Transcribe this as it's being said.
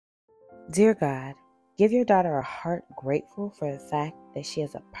Dear God, give your daughter a heart grateful for the fact that she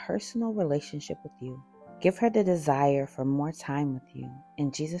has a personal relationship with you. Give her the desire for more time with you.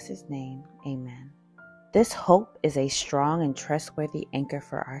 In Jesus' name, amen. This hope is a strong and trustworthy anchor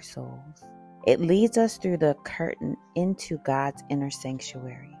for our souls. It leads us through the curtain into God's inner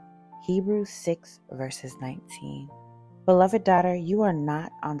sanctuary. Hebrews 6 verses 19. Beloved daughter, you are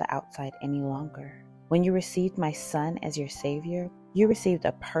not on the outside any longer. When you received my Son as your Savior, you received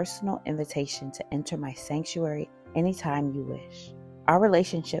a personal invitation to enter my sanctuary anytime you wish. Our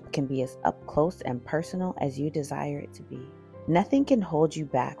relationship can be as up close and personal as you desire it to be. Nothing can hold you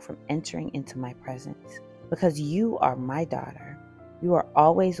back from entering into my presence. Because you are my daughter, you are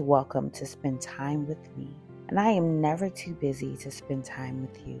always welcome to spend time with me, and I am never too busy to spend time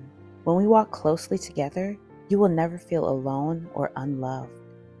with you. When we walk closely together, you will never feel alone or unloved.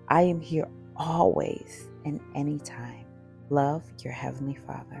 I am here always and anytime. Love, your Heavenly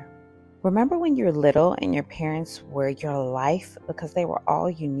Father. Remember when you were little and your parents were your life because they were all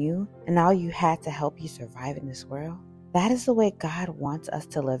you knew and all you had to help you survive in this world? That is the way God wants us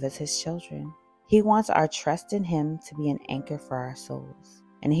to live as His children. He wants our trust in Him to be an anchor for our souls.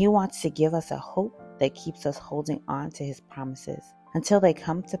 And He wants to give us a hope that keeps us holding on to His promises until they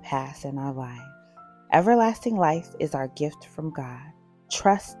come to pass in our lives. Everlasting life is our gift from God.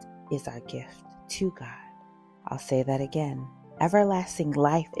 Trust is our gift to God. I'll say that again. Everlasting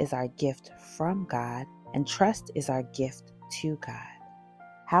life is our gift from God, and trust is our gift to God.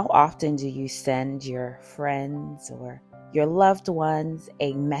 How often do you send your friends or your loved ones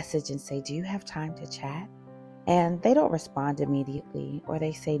a message and say, do you have time to chat? And they don't respond immediately, or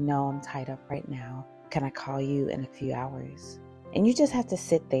they say, no, I'm tied up right now. Can I call you in a few hours? And you just have to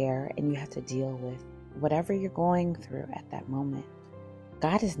sit there and you have to deal with whatever you're going through at that moment.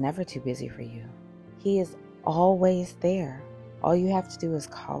 God is never too busy for you. He is always there. All you have to do is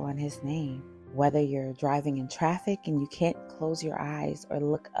call on His name. Whether you're driving in traffic and you can't close your eyes or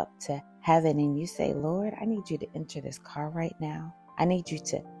look up to heaven and you say, Lord, I need you to enter this car right now. I need you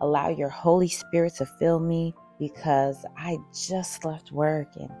to allow your Holy Spirit to fill me because I just left work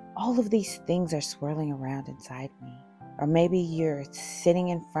and all of these things are swirling around inside me. Or maybe you're sitting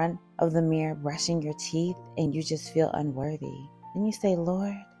in front of the mirror brushing your teeth and you just feel unworthy. And you say,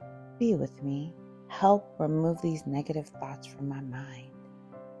 Lord, be with me. Help remove these negative thoughts from my mind.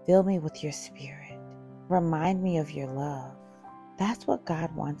 Fill me with your Spirit. Remind me of your love. That's what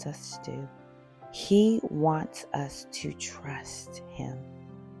God wants us to do. He wants us to trust Him.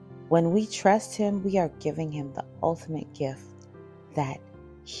 When we trust Him, we are giving Him the ultimate gift that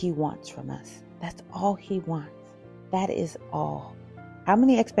He wants from us. That's all He wants. That is all. How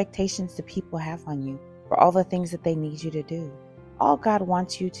many expectations do people have on you for all the things that they need you to do? All God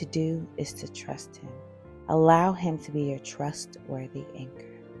wants you to do is to trust Him. Allow Him to be your trustworthy anchor.